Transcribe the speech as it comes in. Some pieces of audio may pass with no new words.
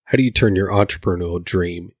How do you turn your entrepreneurial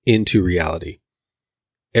dream into reality?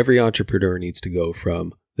 Every entrepreneur needs to go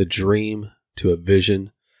from the dream to a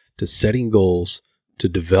vision to setting goals to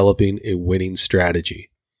developing a winning strategy.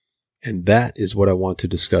 And that is what I want to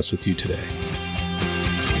discuss with you today.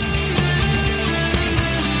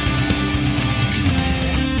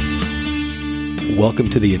 Welcome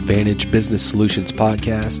to the Advantage Business Solutions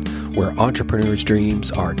podcast, where entrepreneurs'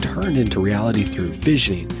 dreams are turned into reality through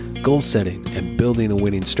visioning, goal setting, and building a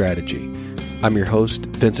winning strategy. I'm your host,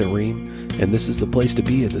 Vincent Ream, and this is the place to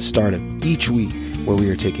be at the start of each week, where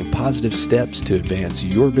we are taking positive steps to advance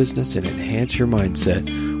your business and enhance your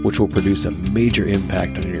mindset, which will produce a major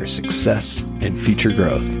impact on your success and future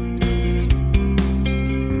growth.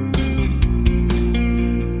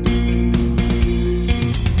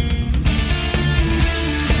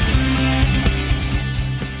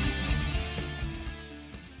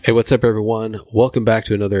 Hey, what's up, everyone? Welcome back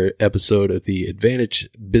to another episode of the Advantage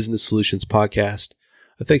Business Solutions podcast.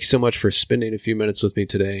 Thank you so much for spending a few minutes with me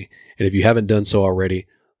today. And if you haven't done so already,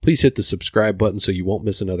 please hit the subscribe button so you won't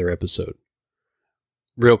miss another episode.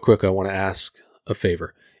 Real quick, I want to ask a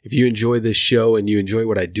favor. If you enjoy this show and you enjoy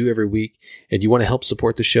what I do every week and you want to help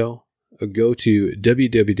support the show, go to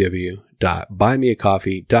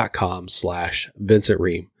www.buymeacoffee.com/Vincent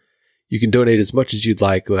Ream. You can donate as much as you'd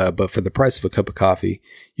like, but for the price of a cup of coffee,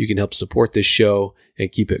 you can help support this show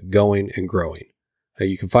and keep it going and growing.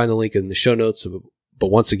 You can find the link in the show notes,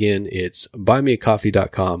 but once again, it's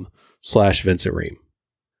buymeacoffee.com/Vincent Ream.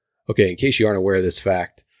 Okay, in case you aren't aware of this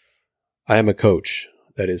fact, I am a coach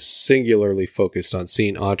that is singularly focused on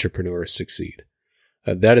seeing entrepreneurs succeed.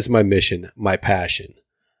 That is my mission, my passion.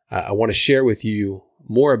 I want to share with you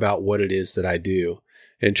more about what it is that I do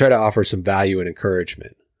and try to offer some value and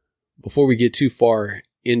encouragement. Before we get too far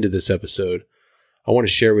into this episode, I want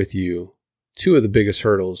to share with you two of the biggest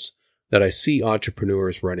hurdles that I see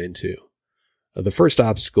entrepreneurs run into. The first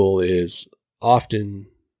obstacle is often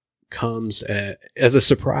comes as a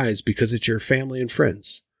surprise because it's your family and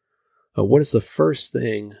friends. What is the first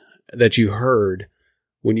thing that you heard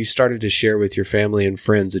when you started to share with your family and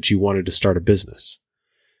friends that you wanted to start a business?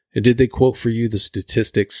 And did they quote for you the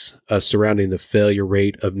statistics surrounding the failure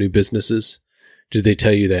rate of new businesses? Did they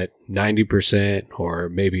tell you that 90% or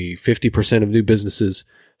maybe 50% of new businesses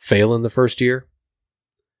fail in the first year?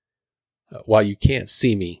 While you can't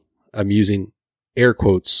see me, I'm using air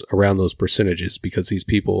quotes around those percentages because these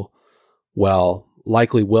people, while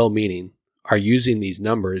likely well-meaning, are using these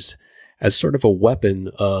numbers as sort of a weapon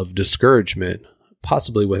of discouragement,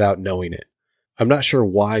 possibly without knowing it. I'm not sure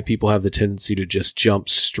why people have the tendency to just jump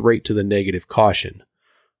straight to the negative caution,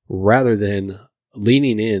 rather than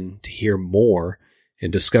leaning in to hear more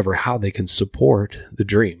and discover how they can support the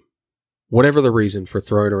dream. Whatever the reason for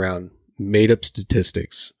throwing around made-up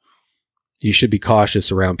statistics, you should be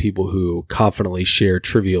cautious around people who confidently share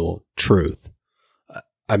trivial truth.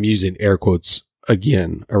 I'm using air quotes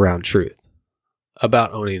again around truth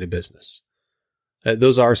about owning a business.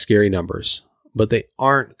 Those are scary numbers, but they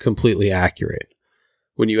aren't completely accurate.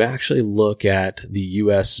 When you actually look at the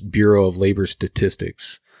U.S. Bureau of Labor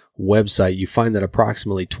Statistics website, you find that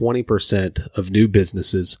approximately 20% of new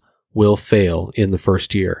businesses will fail in the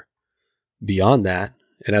first year. Beyond that,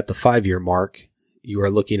 and at the 5-year mark, you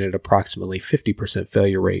are looking at approximately 50%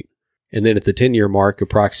 failure rate. And then at the 10-year mark,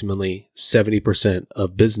 approximately 70%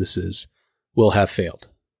 of businesses will have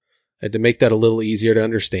failed. And to make that a little easier to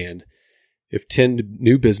understand, if 10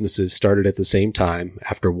 new businesses started at the same time,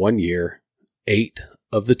 after 1 year, 8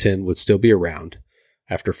 of the 10 would still be around.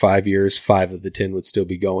 After 5 years, 5 of the 10 would still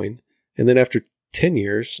be going. And then after 10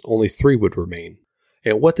 years, only 3 would remain.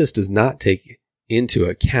 And what this does not take into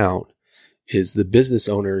account is the business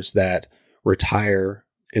owners that retire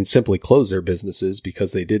and simply close their businesses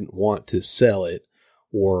because they didn't want to sell it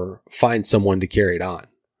or find someone to carry it on.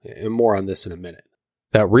 And more on this in a minute.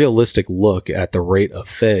 That realistic look at the rate of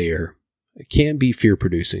failure can be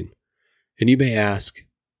fear-producing. And you may ask,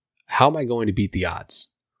 how am I going to beat the odds?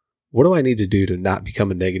 What do I need to do to not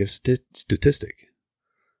become a negative statistic?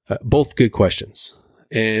 Both good questions.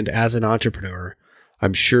 And as an entrepreneur,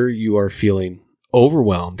 I'm sure you are feeling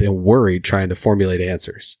overwhelmed and worried trying to formulate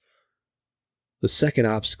answers. The second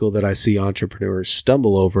obstacle that I see entrepreneurs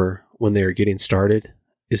stumble over when they are getting started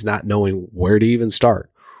is not knowing where to even start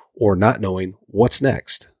or not knowing what's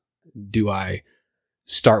next. Do I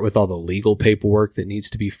start with all the legal paperwork that needs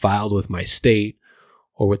to be filed with my state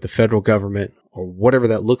or with the federal government, or whatever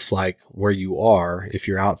that looks like where you are if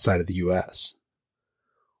you're outside of the U.S.?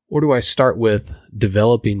 Or do I start with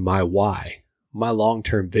developing my why, my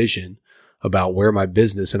long-term vision about where my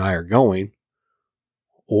business and I are going?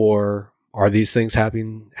 Or are these things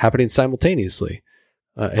happening simultaneously?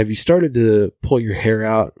 Have you started to pull your hair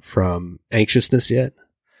out from anxiousness yet?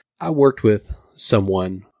 I worked with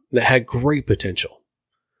someone that had great potential,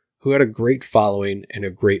 who had a great following and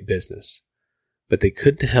a great business, but they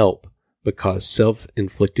couldn't help but cause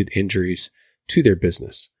self-inflicted injuries to their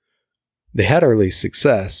business. They had early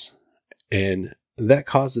success, and that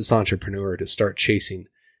caused this entrepreneur to start chasing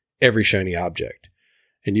every shiny object.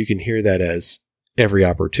 And you can hear that as every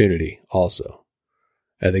opportunity also.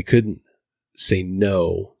 They couldn't say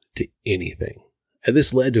no to anything. And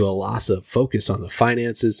this led to a loss of focus on the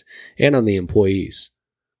finances and on the employees.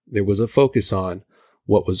 There was a focus on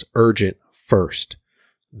what was urgent first,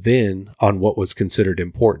 then on what was considered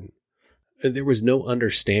important. And there was no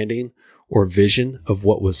understanding or vision of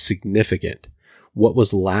what was significant, what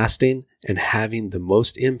was lasting and having the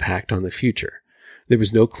most impact on the future. There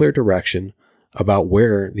was no clear direction about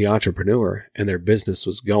where the entrepreneur and their business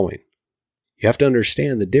was going. You have to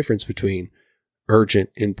understand the difference between urgent,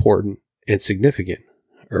 important, and significant.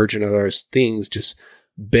 Urgent are those things just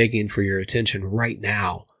begging for your attention right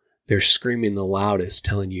now. They're screaming the loudest,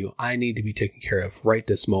 telling you, I need to be taken care of right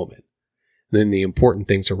this moment. And then the important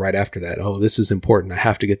things are right after that. Oh, this is important. I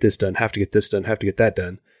have to get this done, have to get this done, have to get that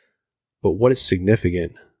done. But what is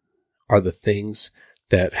significant are the things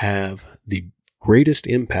that have the greatest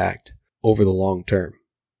impact over the long term.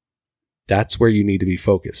 That's where you need to be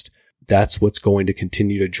focused. That's what's going to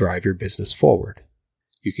continue to drive your business forward.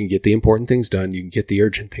 You can get the important things done. You can get the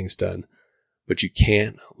urgent things done, but you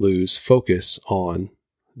can't lose focus on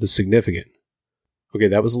the significant. Okay,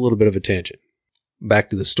 that was a little bit of a tangent. Back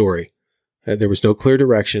to the story. There was no clear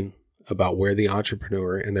direction about where the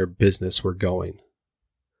entrepreneur and their business were going.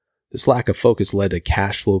 This lack of focus led to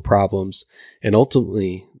cash flow problems, and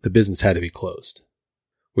ultimately the business had to be closed.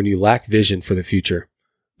 When you lack vision for the future,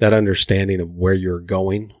 that understanding of where you're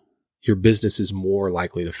going, your business is more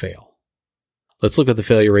likely to fail. Let's look at the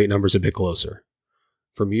failure rate numbers a bit closer.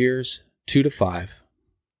 From years 2 to 5,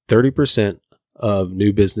 30% of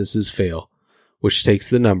new businesses fail, which takes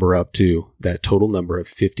the number up to that total number of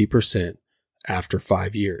 50% after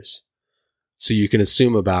 5 years. So you can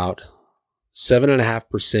assume about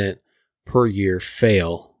 7.5% per year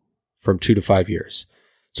fail from 2 to 5 years.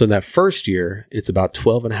 So in that first year, it's about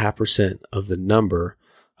 12.5% of the number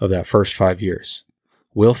of that first 5 years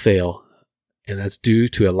will fail, and that's due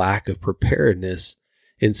to a lack of preparedness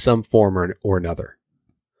in some form or another.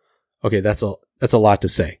 Okay, that's a lot to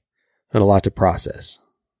say and a lot to process.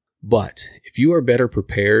 But if you are better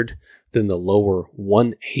prepared than the lower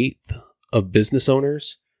 1/8 of business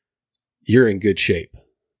owners, you're in good shape.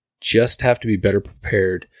 Just have to be better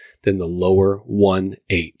prepared than the lower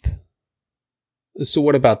 1/8. So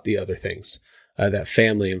what about the other things that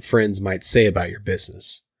family and friends might say about your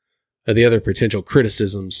business? The other potential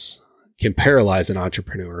criticisms can paralyze an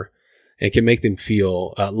entrepreneur and can make them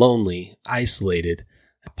feel lonely, isolated,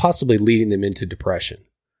 possibly leading them into depression.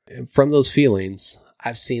 And from those feelings,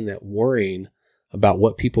 I've seen that worrying about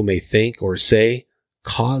what people may think or say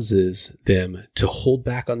causes them to hold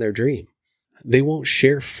back on their dream. They won't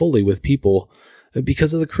share fully with people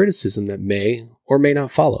because of the criticism that may or may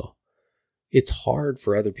not follow. It's hard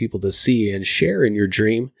for other people to see and share in your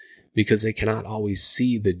dream because they cannot always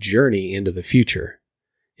see the journey into the future.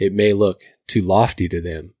 It may look too lofty to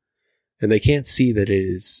them, and they can't see that it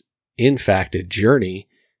is, in fact, a journey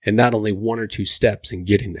and not only 1 or 2 steps in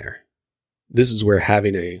getting there. This is where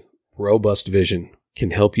having a robust vision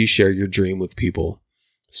can help you share your dream with people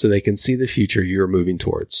so they can see the future you're moving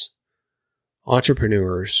towards.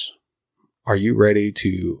 Entrepreneurs, are you ready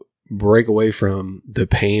to break away from the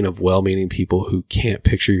pain of well-meaning people who can't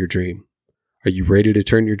picture your dream? Are you ready to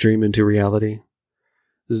turn your dream into reality?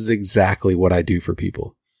 This is exactly what I do for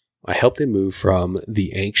people. I help them move from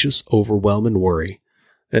the anxious, overwhelm, and worry,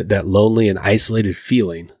 that lonely and isolated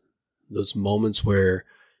feeling, those moments where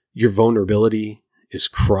your vulnerability is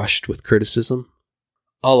crushed with criticism,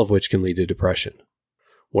 all of which can lead to depression.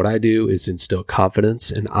 What I do is instill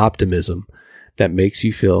confidence and optimism that makes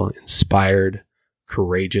you feel inspired,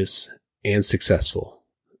 courageous, and successful.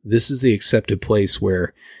 This is the accepted place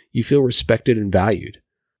where you feel respected and valued.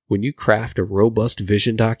 When you craft a robust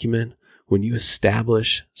vision document, when you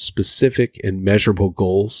establish specific and measurable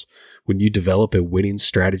goals, when you develop a winning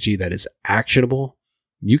strategy that is actionable,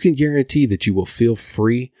 you can guarantee that you will feel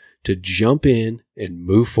free to jump in and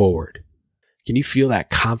move forward. Can you feel that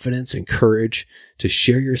confidence and courage to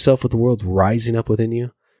share yourself with the world rising up within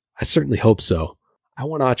you? I certainly hope so. I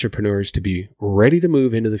want entrepreneurs to be ready to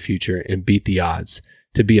move into the future and beat the odds,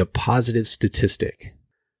 to be a positive statistic.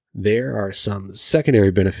 There are some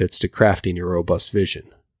secondary benefits to crafting your robust vision.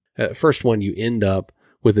 First one, you end up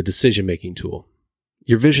with a decision-making tool.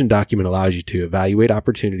 Your vision document allows you to evaluate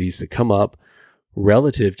opportunities that come up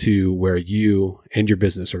relative to where you and your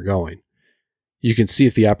business are going. You can see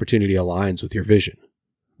if the opportunity aligns with your vision.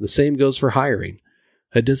 The same goes for hiring.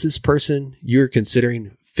 Does this person you're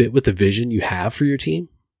considering fit with the vision you have for your team?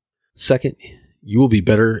 Second, you will be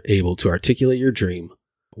better able to articulate your dream,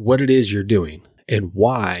 what it is you're doing, and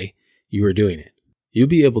why you are doing it. You'll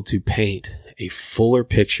be able to paint a fuller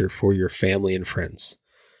picture for your family and friends.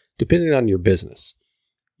 Depending on your business,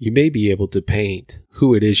 you may be able to paint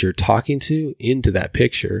who it is you're talking to into that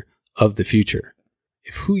picture of the future.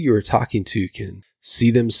 If who you are talking to can see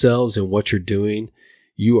themselves in what you're doing,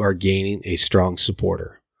 you are gaining a strong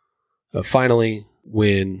supporter. Finally,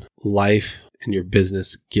 when life and your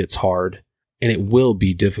business gets hard, and it will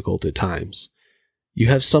be difficult at times, you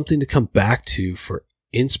have something to come back to for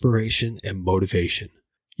inspiration and motivation.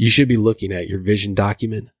 You should be looking at your vision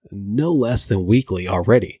document no less than weekly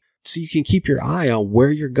already, so you can keep your eye on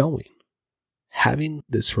where you're going. Having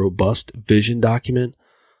this robust vision document,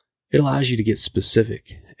 it allows you to get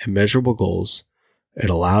specific and measurable goals. It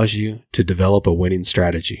allows you to develop a winning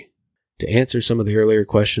strategy. To answer some of the earlier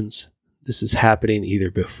questions, this is happening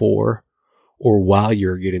either before or while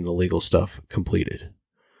you're getting the legal stuff completed.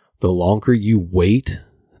 The longer you wait,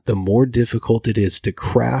 the more difficult it is to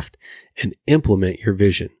craft and implement your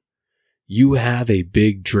vision. You have a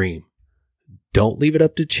big dream. Don't leave it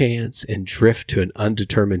up to chance and drift to an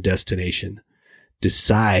undetermined destination.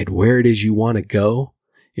 Decide where it is you want to go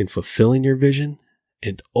in fulfilling your vision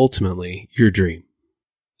and ultimately your dream.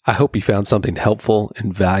 I hope you found something helpful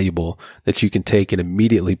and valuable that you can take and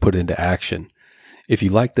immediately put into action. If you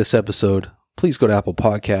like this episode, please go to Apple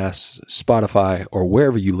Podcasts, Spotify, or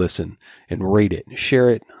wherever you listen and rate it, share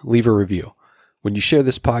it, leave a review. When you share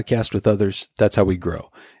this podcast with others, that's how we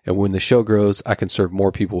grow. And when the show grows, I can serve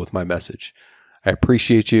more people with my message. I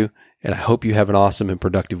appreciate you, and I hope you have an awesome and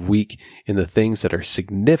productive week in the things that are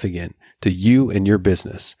significant to you and your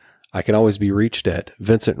business. I can always be reached at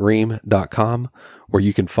vincentream.com, where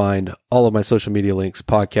you can find all of my social media links,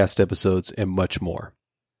 podcast episodes, and much more.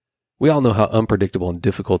 We all know how unpredictable and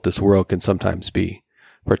difficult this world can sometimes be,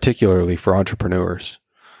 particularly for entrepreneurs.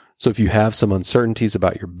 So if you have some uncertainties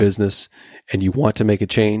about your business and you want to make a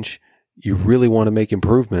change, you really want to make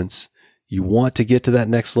improvements, you want to get to that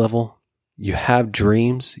next level, you have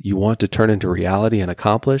dreams you want to turn into reality and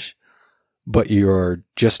accomplish, but you're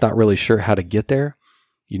just not really sure how to get there,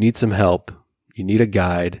 you need some help, you need a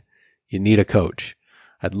guide, you need a coach.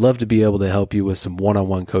 I'd love to be able to help you with some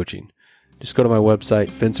one-on-one coaching. Just go to my website,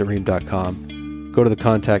 vincentream.com, go to the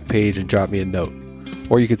contact page and drop me a note.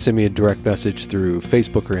 Or you could send me a direct message through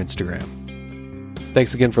Facebook or Instagram.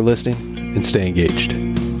 Thanks again for listening and stay engaged.